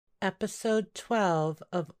Episode 12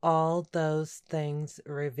 of All Those Things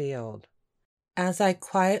Revealed. As I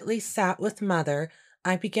quietly sat with Mother,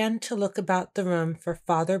 I began to look about the room for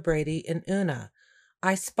Father Brady and Una.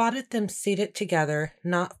 I spotted them seated together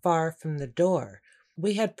not far from the door.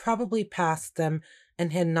 We had probably passed them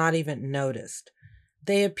and had not even noticed.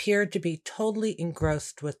 They appeared to be totally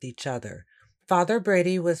engrossed with each other. Father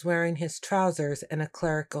Brady was wearing his trousers and a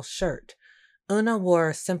clerical shirt. Una wore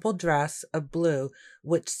a simple dress of blue,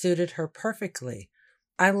 which suited her perfectly.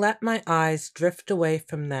 I let my eyes drift away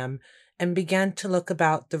from them and began to look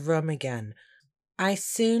about the room again. I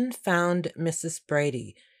soon found Mrs.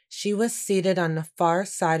 Brady. She was seated on the far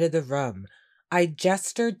side of the room. I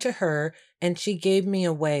gestured to her, and she gave me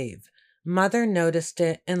a wave. Mother noticed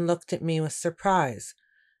it and looked at me with surprise.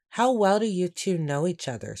 "How well do you two know each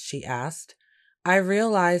other?" she asked. I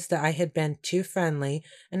realized that I had been too friendly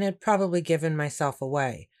and had probably given myself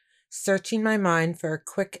away. Searching my mind for a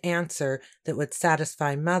quick answer that would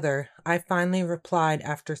satisfy Mother, I finally replied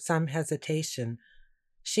after some hesitation.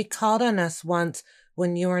 "She called on us once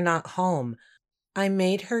when you were not home. I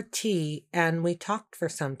made her tea and we talked for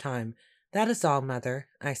some time. That is all, Mother,"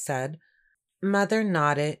 I said. Mother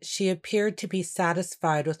nodded. She appeared to be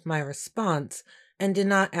satisfied with my response and did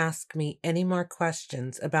not ask me any more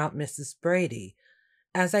questions about Mrs. Brady.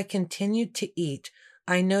 As I continued to eat,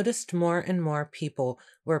 I noticed more and more people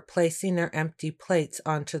were placing their empty plates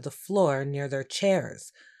onto the floor near their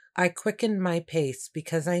chairs. I quickened my pace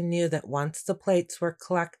because I knew that once the plates were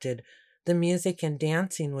collected, the music and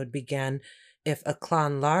dancing would begin if a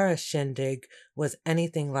Clon Lara shindig was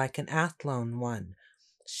anything like an Athlone one.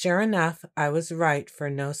 Sure enough, I was right, for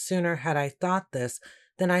no sooner had I thought this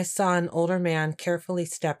than I saw an older man carefully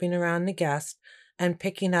stepping around the guest and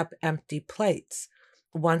picking up empty plates.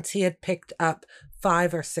 Once he had picked up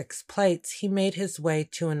 5 or 6 plates, he made his way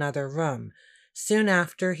to another room. Soon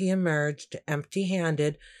after, he emerged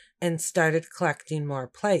empty-handed and started collecting more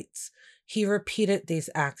plates. He repeated these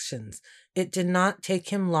actions. It did not take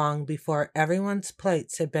him long before everyone's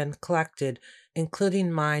plates had been collected,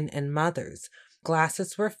 including mine and Mother's.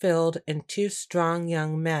 Glasses were filled, and 2 strong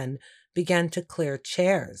young men began to clear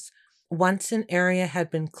chairs. Once an area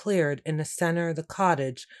had been cleared in the center of the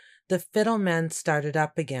cottage, the fiddle men started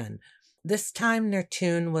up again. This time their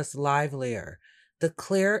tune was livelier. The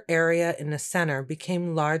clear area in the center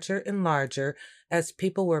became larger and larger as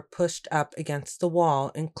people were pushed up against the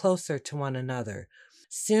wall and closer to one another.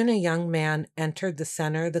 Soon a young man entered the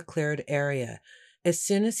center of the cleared area. As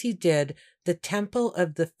soon as he did, the tempo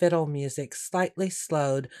of the fiddle music slightly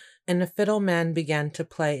slowed, and the fiddle men began to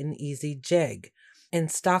play an easy jig. In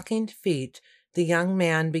stockinged feet, the young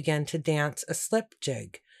man began to dance a slip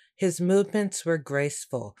jig. His movements were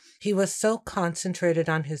graceful. He was so concentrated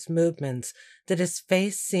on his movements that his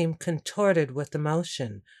face seemed contorted with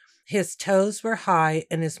emotion. His toes were high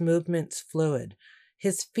and his movements fluid.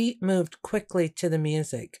 His feet moved quickly to the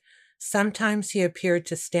music. Sometimes he appeared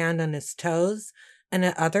to stand on his toes, and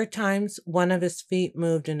at other times one of his feet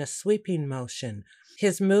moved in a sweeping motion.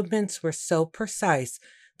 His movements were so precise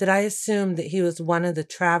that I assumed that he was one of the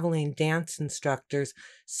traveling dance instructors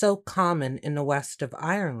so common in the west of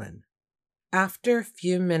Ireland. After a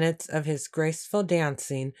few minutes of his graceful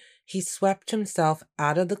dancing, he swept himself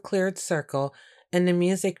out of the cleared circle, and the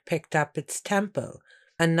music picked up its tempo.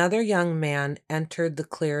 Another young man entered the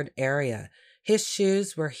cleared area. His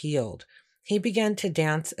shoes were heeled. He began to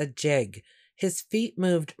dance a jig. His feet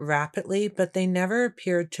moved rapidly, but they never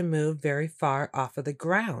appeared to move very far off of the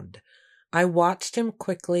ground. I watched him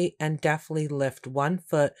quickly and deftly lift one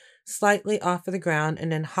foot slightly off of the ground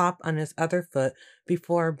and then hop on his other foot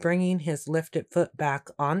before bringing his lifted foot back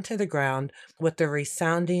onto the ground with a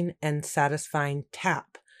resounding and satisfying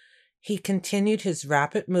tap. He continued his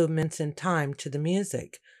rapid movements in time to the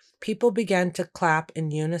music. People began to clap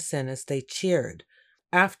in unison as they cheered.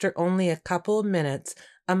 After only a couple of minutes,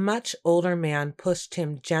 a much older man pushed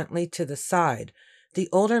him gently to the side. The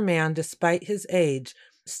older man, despite his age,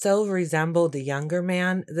 so resembled the younger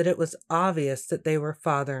man that it was obvious that they were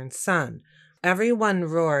father and son. Everyone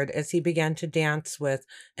roared as he began to dance with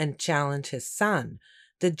and challenge his son.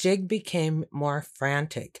 The jig became more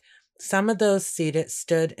frantic. Some of those seated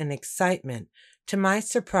stood in excitement. To my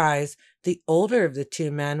surprise, the older of the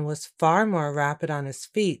 2 men was far more rapid on his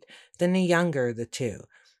feet than the younger of the 2.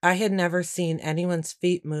 I had never seen anyone's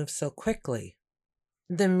feet move so quickly.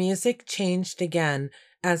 The music changed again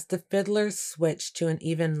as the fiddlers switched to an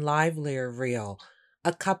even livelier reel.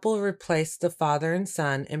 A couple replaced the father and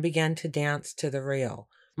son and began to dance to the reel.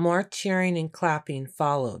 More cheering and clapping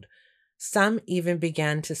followed. Some even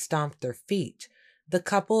began to stomp their feet. The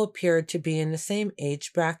couple appeared to be in the same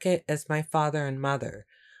age bracket as my father and mother.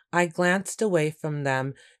 I glanced away from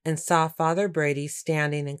them and saw Father Brady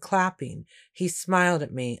standing and clapping. He smiled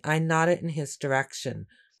at me. I nodded in his direction.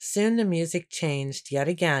 Soon the music changed yet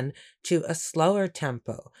again to a slower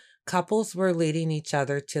tempo. Couples were leading each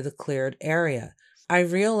other to the cleared area. I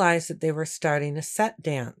realized that they were starting a set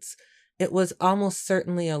dance. It was almost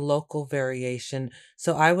certainly a local variation,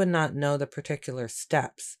 so I would not know the particular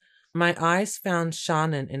steps. My eyes found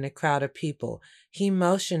Shannon in a crowd of people. He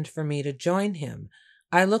motioned for me to join him.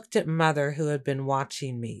 I looked at Mother, who had been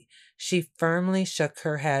watching me. She firmly shook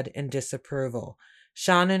her head in disapproval.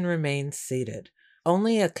 Shannon remained seated.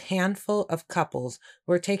 Only a handful of couples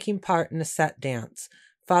were taking part in the set dance.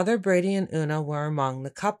 Father Brady and Una were among the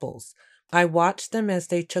couples. I watched them as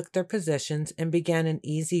they took their positions and began an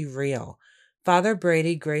easy reel. Father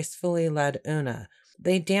Brady gracefully led Una.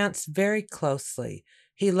 They danced very closely.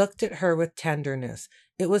 He looked at her with tenderness.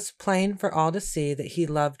 It was plain for all to see that he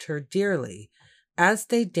loved her dearly. As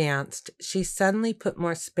they danced, she suddenly put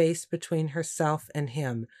more space between herself and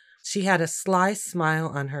him. She had a sly smile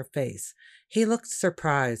on her face. He looked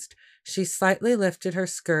surprised. She slightly lifted her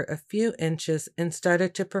skirt a few inches and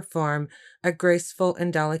started to perform a graceful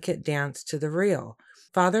and delicate dance to the reel.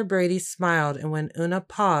 Father Brady smiled, and when Una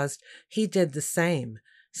paused, he did the same.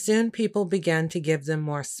 Soon people began to give them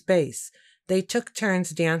more space. They took turns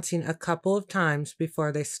dancing a couple of times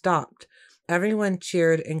before they stopped. Everyone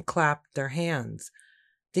cheered and clapped their hands.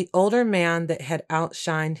 The older man that had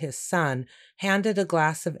outshined his son handed a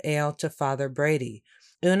glass of ale to Father Brady.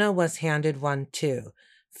 Una was handed one too.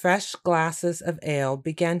 Fresh glasses of ale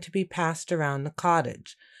began to be passed around the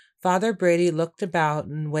cottage. Father Brady looked about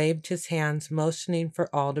and waved his hands, motioning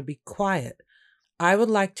for all to be quiet. "I would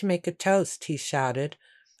like to make a toast," he shouted.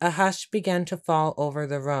 A hush began to fall over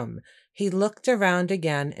the room. He looked around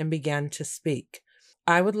again and began to speak.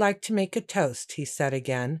 "I would like to make a toast," he said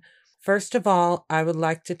again. "First of all, I would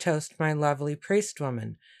like to toast my lovely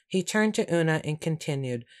priestwoman." He turned to Una and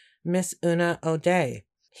continued, "Miss Una O'Day."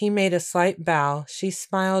 He made a slight bow. She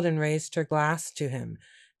smiled and raised her glass to him.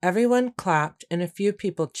 Everyone clapped and a few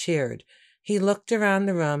people cheered. He looked around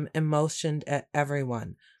the room and motioned at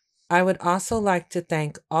everyone. "I would also like to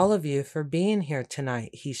thank all of you for being here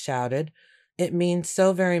tonight," he shouted. "It means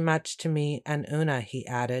so very much to me and Una," he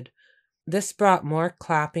added. This brought more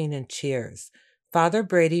clapping and cheers. Father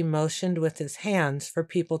Brady motioned with his hands for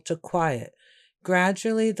people to quiet.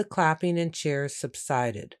 Gradually, the clapping and cheers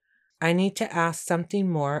subsided. "I need to ask something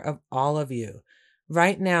more of all of you.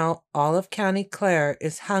 Right now, all of County Clare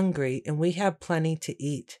is hungry and we have plenty to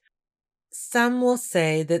eat. Some will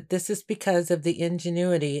say that this is because of the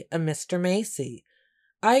ingenuity of Mr. Macy.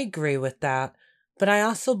 I agree with that, but I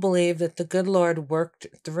also believe that the good Lord worked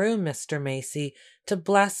through Mr. Macy to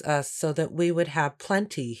bless us so that we would have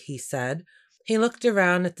plenty," he said. He looked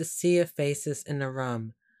around at the sea of faces in the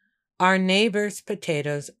room. "Our neighbor's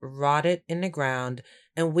potatoes rotted in the ground,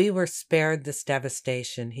 and we were spared this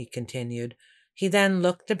devastation," he continued. He then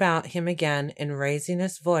looked about him again, and raising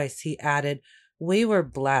his voice, he added, "We were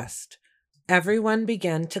blessed." Everyone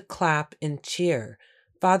began to clap and cheer.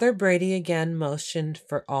 Father Brady again motioned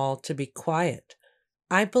for all to be quiet.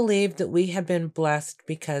 "I believe that we have been blessed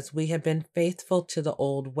because we have been faithful to the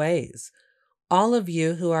old ways. All of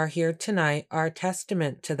you who are here tonight are a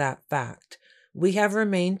testament to that fact. We have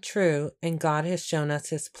remained true, and God has shown us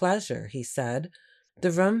his pleasure," he said.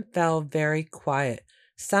 The room fell very quiet.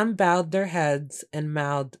 Some bowed their heads and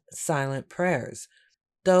mouthed silent prayers.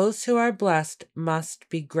 Those who are blessed must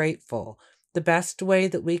be grateful. The best way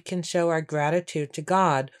that we can show our gratitude to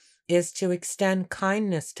God is to extend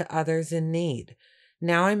kindness to others in need.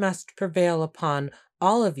 Now I must prevail upon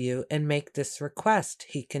all of you and make this request,"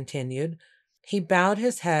 he continued. He bowed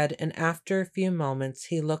his head, and after a few moments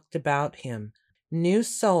he looked about him. "New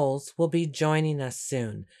souls will be joining us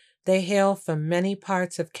soon. They hail from many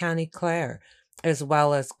parts of County Clare, as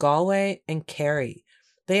well as Galway and Kerry.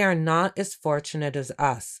 They are not as fortunate as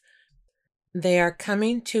us. They are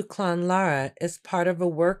coming to Clonlara as part of a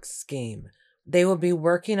work scheme. They will be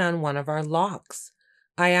working on one of our locks.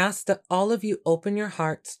 I ask that all of you open your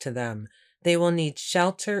hearts to them. They will need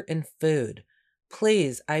shelter and food.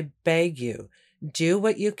 Please, I beg you, do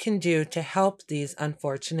what you can do to help these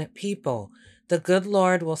unfortunate people. The good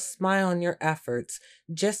Lord will smile on your efforts,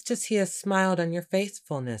 just as he has smiled on your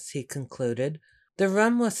faithfulness," he concluded. The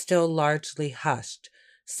room was still largely hushed.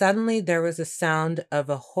 Suddenly there was a sound of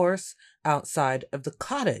a horse outside of the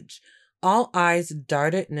cottage. All eyes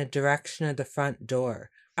darted in the direction of the front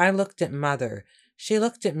door. I looked at Mother. She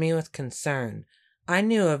looked at me with concern. I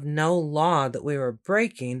knew of no law that we were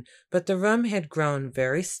breaking, but the room had grown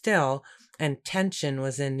very still, and tension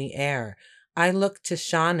was in the air. I looked to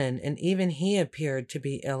Shannon, and even he appeared to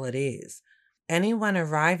be ill at ease. Anyone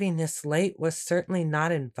arriving this late was certainly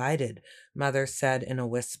not invited, Mother said in a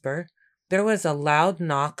whisper. There was a loud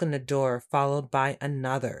knock on the door, followed by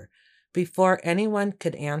another. Before anyone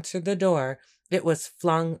could answer the door, it was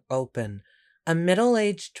flung open. A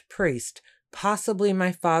middle-aged priest, possibly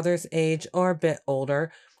my father's age or a bit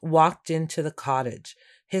older, walked into the cottage.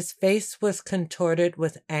 His face was contorted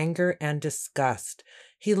with anger and disgust.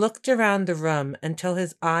 He looked around the room until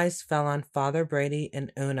his eyes fell on Father Brady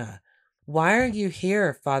and Una. "Why are you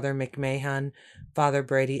here, Father McMahon?" Father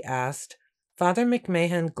Brady asked. Father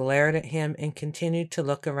McMahon glared at him and continued to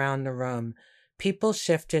look around the room. People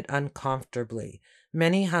shifted uncomfortably.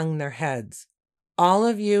 Many hung their heads. "All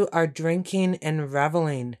of you are drinking and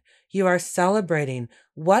reveling. You are celebrating.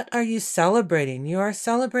 What are you celebrating? You are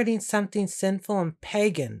celebrating something sinful and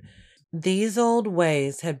pagan. These old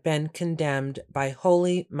ways have been condemned by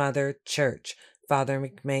Holy Mother Church," Father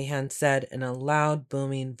McMahon said in a loud,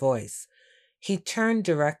 booming voice. He turned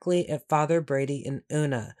directly at Father Brady and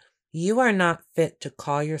Una. "You are not fit to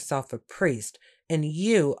call yourself a priest, and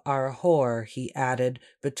you are a whore," he added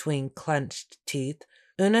between clenched teeth.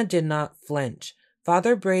 Una did not flinch.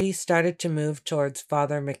 Father Brady started to move towards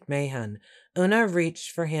Father McMahon. Una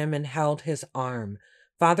reached for him and held his arm.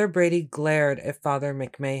 Father Brady glared at Father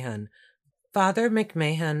McMahon. Father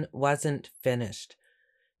McMahon wasn't finished.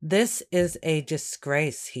 "This is a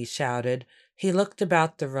disgrace," he shouted. He looked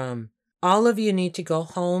about the room. "All of you need to go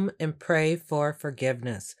home and pray for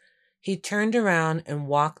forgiveness." He turned around and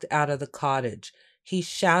walked out of the cottage. He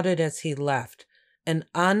shouted as he left, "An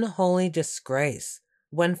unholy disgrace."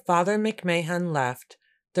 When Father McMahon left,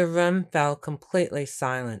 the room fell completely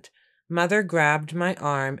silent. Mother grabbed my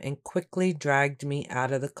arm and quickly dragged me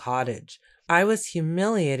out of the cottage. I was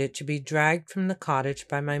humiliated to be dragged from the cottage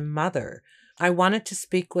by my mother. I wanted to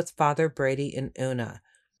speak with Father Brady and Una.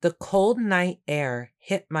 The cold night air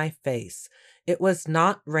hit my face. It was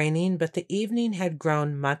not raining, but the evening had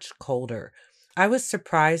grown much colder. I was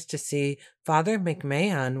surprised to see Father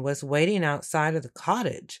McMahon was waiting outside of the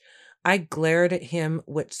cottage. I glared at him,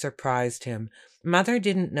 which surprised him. Mother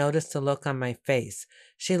didn't notice the look on my face.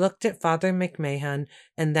 She looked at Father McMahon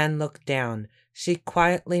and then looked down. She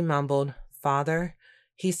quietly mumbled, "Father?"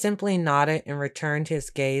 He simply nodded and returned his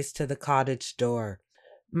gaze to the cottage door.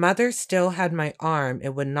 Mother still had my arm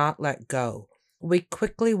and would not let go. We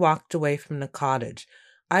quickly walked away from the cottage.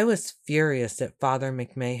 I was furious at Father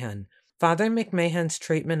McMahon. Father McMahon's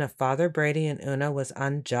treatment of Father Brady and Una was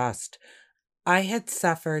unjust. I had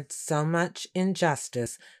suffered so much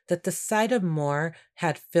injustice that the sight of more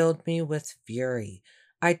had filled me with fury.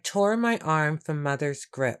 I tore my arm from Mother's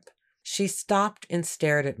grip. She stopped and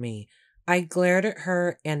stared at me. I glared at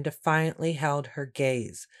her and defiantly held her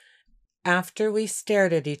gaze. After we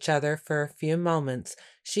stared at each other for a few moments,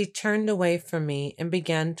 she turned away from me and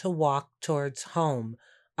began to walk towards home.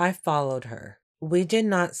 I followed her. We did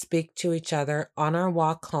not speak to each other on our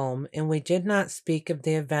walk home, and we did not speak of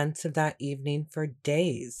the events of that evening for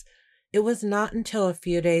days. It was not until a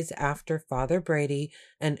few days after Father Brady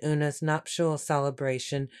and Una's nuptial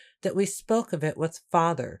celebration that we spoke of it with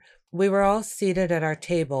Father. We were all seated at our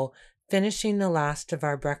table, finishing the last of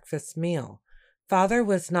our breakfast meal. Father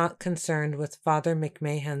was not concerned with Father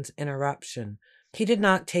McMahon's interruption. He did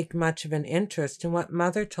not take much of an interest in what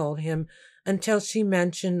Mother told him until she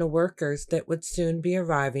mentioned the workers that would soon be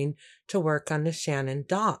arriving to work on the Shannon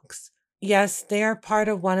docks. "Yes, they are part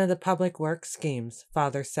of one of the public works schemes,"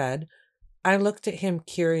 Father said. I looked at him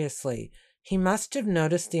curiously. He must have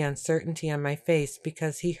noticed the uncertainty on my face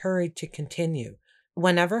because he hurried to continue.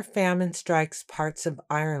 "Whenever famine strikes parts of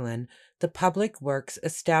Ireland, the public works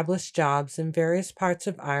establish jobs in various parts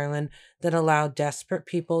of Ireland that allow desperate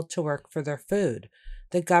people to work for their food.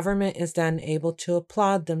 The government is then able to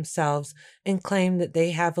applaud themselves and claim that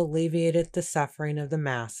they have alleviated the suffering of the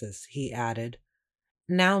masses," he added.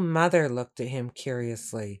 Now Mother looked at him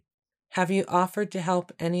curiously. "Have you offered to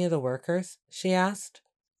help any of the workers?" she asked.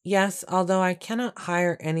 "Yes, although I cannot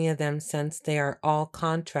hire any of them since they are all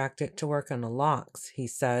contracted to work on the locks," he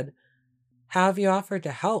said. "How have you offered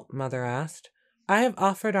to help?" Mother asked. "I have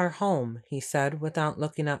offered our home," he said without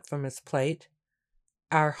looking up from his plate.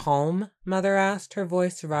 "Our home?" Mother asked, her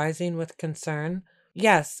voice rising with concern.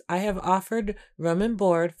 "Yes, I have offered room and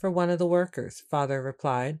board for one of the workers," Father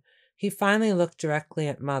replied. He finally looked directly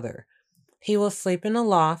at Mother. "He will sleep in a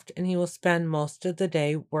loft, and he will spend most of the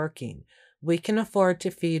day working. We can afford to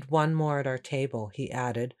feed one more at our table," he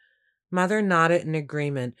added. Mother nodded in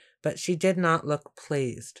agreement, but she did not look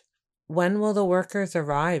pleased. "When will the workers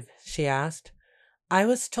arrive?" she asked. "I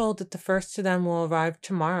was told that the first of them will arrive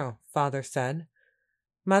tomorrow," Father said.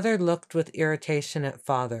 Mother looked with irritation at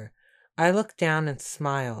Father. I looked down and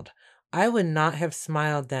smiled. I would not have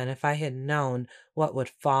smiled then if I had known what would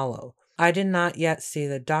follow. I did not yet see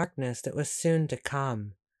the darkness that was soon to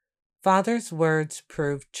come. Father's words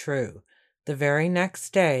proved true. The very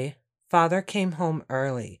next day, Father came home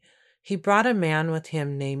early. He brought a man with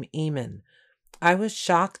him named Eamon. I was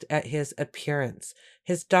shocked at his appearance.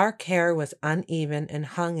 His dark hair was uneven and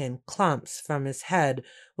hung in clumps from his head,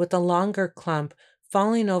 with a longer clump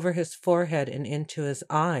falling over his forehead and into his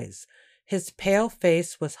eyes. His pale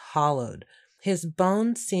face was hollowed. His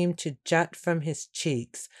bones seemed to jut from his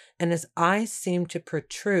cheeks, and his eyes seemed to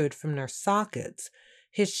protrude from their sockets.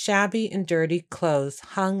 His shabby and dirty clothes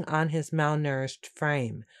hung on his malnourished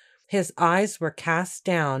frame. His eyes were cast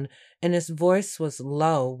down, and his voice was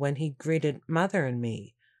low when he greeted Mother and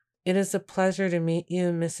me. "It is a pleasure to meet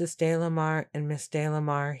you, Mrs. de la Mare and Miss de la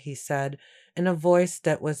Mare," he said, in a voice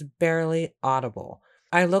that was barely audible.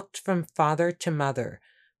 I looked from Father to Mother.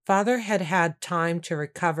 Father had had time to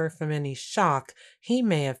recover from any shock he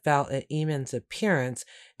may have felt at Eamon's appearance,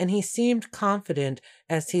 and he seemed confident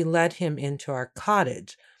as he led him into our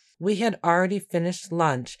cottage. We had already finished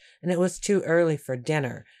lunch, and it was too early for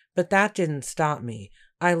dinner, but that didn't stop me.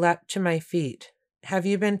 I leapt to my feet. "Have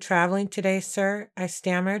you been traveling today, sir?" I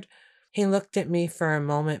stammered. He looked at me for a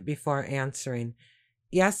moment before answering.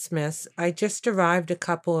 "Yes, miss. I just arrived a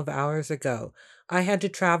couple of hours ago. I had to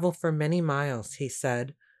travel for many miles," he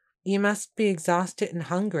said. "You must be exhausted and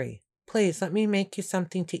hungry. Please let me make you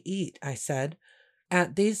something to eat," I said.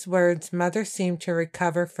 At these words, Mother seemed to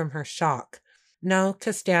recover from her shock. "No,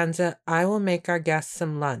 Costanza, I will make our guest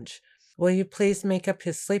some lunch. Will you please make up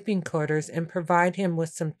his sleeping quarters and provide him with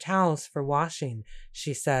some towels for washing?"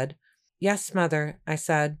 she said. "Yes, Mother," I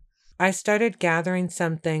said. I started gathering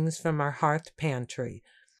some things from our hearth pantry.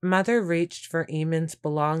 Mother reached for Eamon's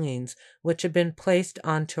belongings, which had been placed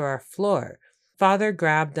onto our floor. Father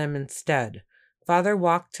grabbed them instead. Father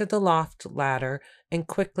walked to the loft ladder and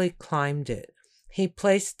quickly climbed it. He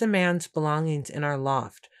placed the man's belongings in our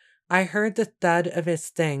loft. I heard the thud of his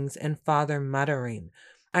things and Father muttering.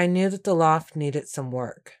 I knew that the loft needed some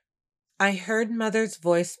work. I heard Mother's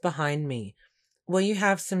voice behind me. "Will you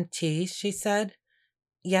have some tea?" she said.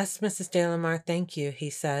 "Yes, Mrs. de la Mare, thank you," he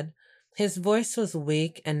said. His voice was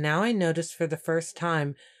weak, and now I noticed for the first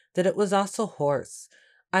time that it was also hoarse.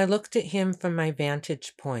 I looked at him from my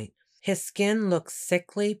vantage point. His skin looked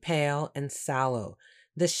sickly pale and sallow.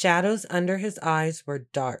 The shadows under his eyes were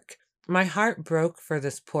dark. My heart broke for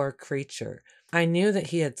this poor creature. I knew that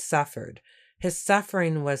he had suffered. His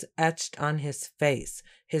suffering was etched on his face,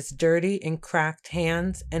 his dirty and cracked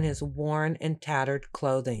hands, and his worn and tattered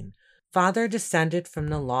clothing. Father descended from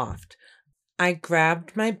the loft. I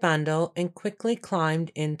grabbed my bundle and quickly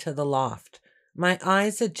climbed into the loft. My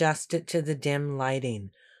eyes adjusted to the dim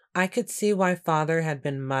lighting. I could see why Father had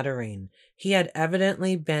been muttering. He had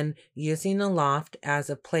evidently been using the loft as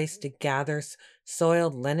a place to gather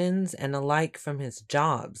soiled linens and the like from his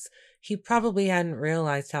jobs. He probably hadn't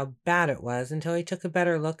realized how bad it was until he took a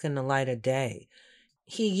better look in the light of day.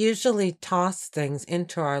 He usually tossed things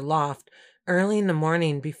into our loft early in the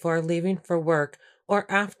morning before leaving for work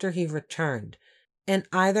or after he returned. In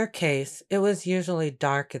either case, it was usually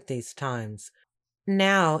dark at these times.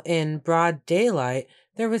 Now, in broad daylight,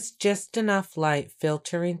 there was just enough light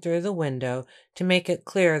filtering through the window to make it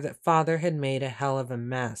clear that Father had made a hell of a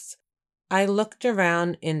mess. I looked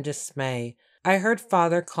around in dismay. I heard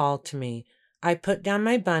Father call to me. I put down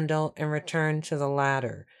my bundle and returned to the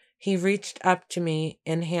ladder. He reached up to me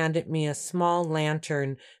and handed me a small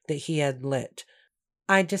lantern that he had lit.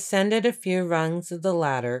 I descended a few rungs of the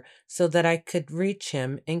ladder so that I could reach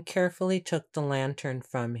him and carefully took the lantern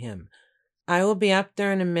from him. "I will be up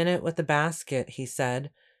there in a minute with a basket," he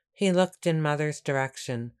said. He looked in Mother's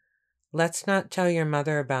direction. "Let's not tell your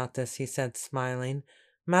mother about this," he said, smiling.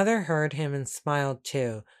 Mother heard him and smiled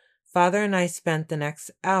too. Father and I spent the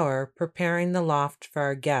next hour preparing the loft for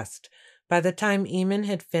our guest. By the time Eamon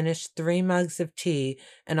had finished 3 mugs of tea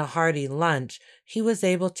and a hearty lunch, he was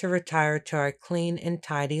able to retire to our clean and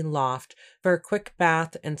tidy loft for a quick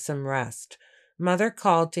bath and some rest. Mother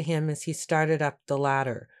called to him as he started up the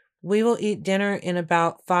ladder. "We will eat dinner in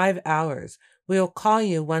about 5 hours. We will call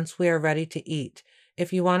you once we are ready to eat.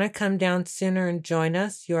 If you want to come down sooner and join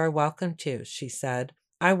us, you are welcome to," she said.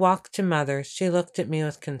 I walked to Mother. She looked at me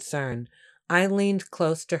with concern. I leaned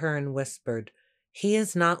close to her and whispered, "He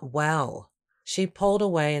is not well." She pulled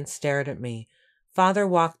away and stared at me. Father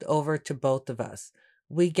walked over to both of us.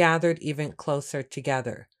 We gathered even closer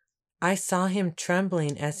together. "I saw him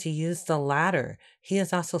trembling as he used the ladder. He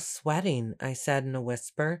is also sweating," I said in a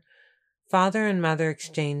whisper. Father and Mother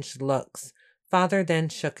exchanged looks. Father then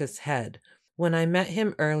shook his head. When I met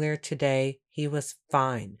him earlier today, he was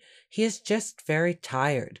fine. He is just very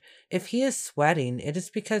tired. If he is sweating, it is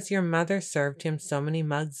because your mother served him so many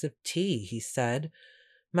mugs of tea, he said.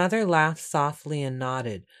 Mother laughed softly and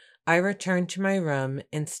nodded. I returned to my room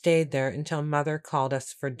and stayed there until Mother called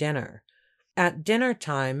us for dinner. At dinner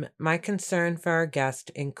time, my concern for our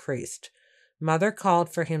guest increased. Mother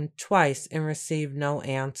called for him twice and received no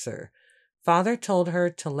answer. Father told her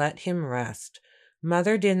to let him rest.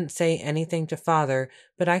 Mother didn't say anything to Father,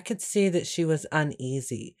 but I could see that she was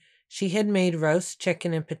uneasy. She had made roast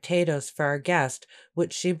chicken and potatoes for our guest,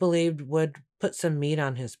 which she believed would put some meat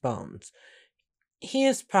on his bones. He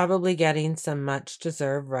is probably getting some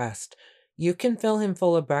much-deserved rest. You can fill him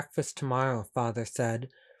full of breakfast tomorrow, Father said.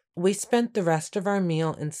 We spent the rest of our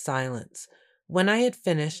meal in silence. When I had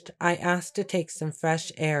finished, I asked to take some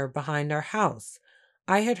fresh air behind our house.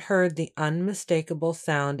 I had heard the unmistakable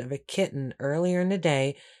sound of a kitten earlier in the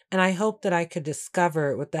day, and I hoped that I could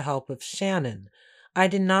discover it with the help of Shannon. I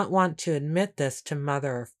did not want to admit this to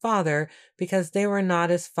Mother or Father because they were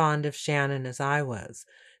not as fond of Shannon as I was.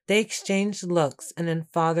 They exchanged looks, and then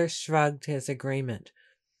Father shrugged his agreement.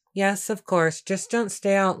 Yes, of course, just don't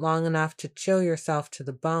stay out long enough to chill yourself to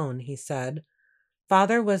the bone, he said.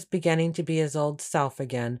 Father was beginning to be his old self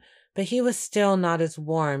again, but he was still not as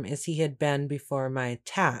warm as he had been before my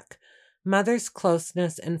attack. Mother's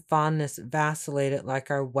closeness and fondness vacillated like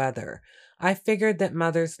our weather. I figured that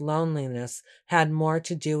Mother's loneliness had more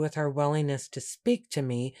to do with her willingness to speak to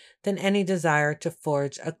me than any desire to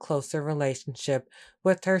forge a closer relationship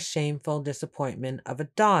with her shameful disappointment of a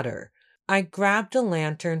daughter. I grabbed a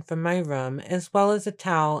lantern from my room as well as a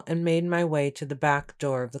towel and made my way to the back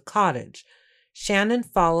door of the cottage. Shannon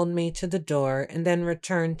followed me to the door and then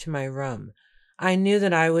returned to my room. I knew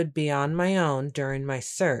that I would be on my own during my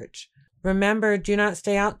search. Remember, do not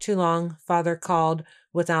stay out too long, Father called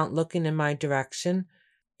without looking in my direction.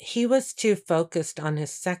 He was too focused on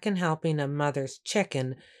his second helping of Mother's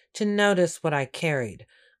chicken to notice what I carried.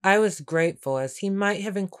 I was grateful, as he might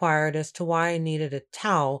have inquired as to why I needed a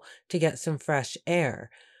towel to get some fresh air.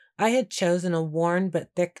 I had chosen a worn but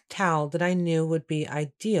thick towel that I knew would be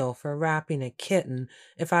ideal for wrapping a kitten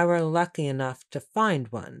if I were lucky enough to find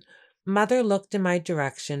one. Mother looked in my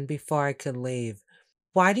direction before I could leave.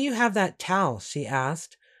 Why do you have that towel? She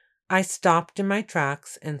asked. I stopped in my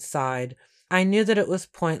tracks and sighed. I knew that it was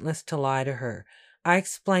pointless to lie to her. I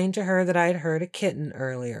explained to her that I had heard a kitten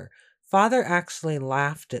earlier. Father actually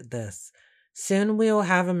laughed at this. Soon we will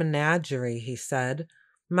have a menagerie, he said.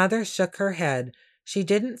 Mother shook her head. She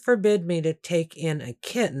didn't forbid me to take in a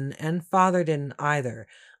kitten, and Father didn't either.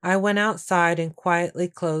 I went outside and quietly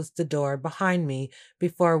closed the door behind me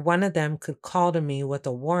before one of them could call to me with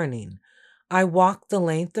a warning. I walked the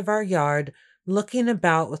length of our yard, looking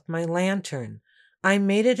about with my lantern. I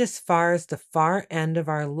made it as far as the far end of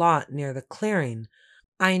our lot near the clearing.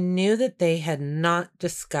 I knew that they had not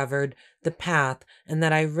discovered the path and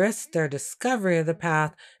that I risked their discovery of the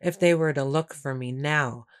path if they were to look for me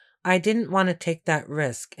now. I didn't want to take that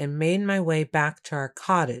risk and made my way back to our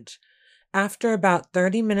cottage. After about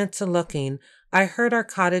 30 minutes of looking, I heard our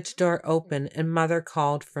cottage door open and Mother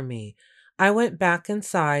called for me. I went back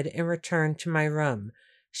inside and returned to my room.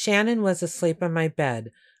 Shannon was asleep on my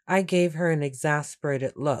bed. I gave her an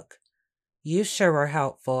exasperated look. You sure were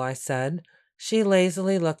helpful, I said. She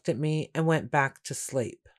lazily looked at me and went back to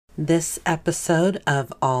sleep. This episode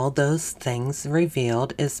of All Those Things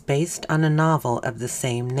Revealed is based on a novel of the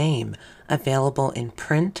same name, available in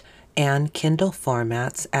print and Kindle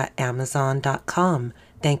formats at Amazon.com.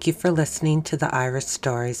 Thank you for listening to the Irish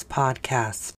Stories podcast.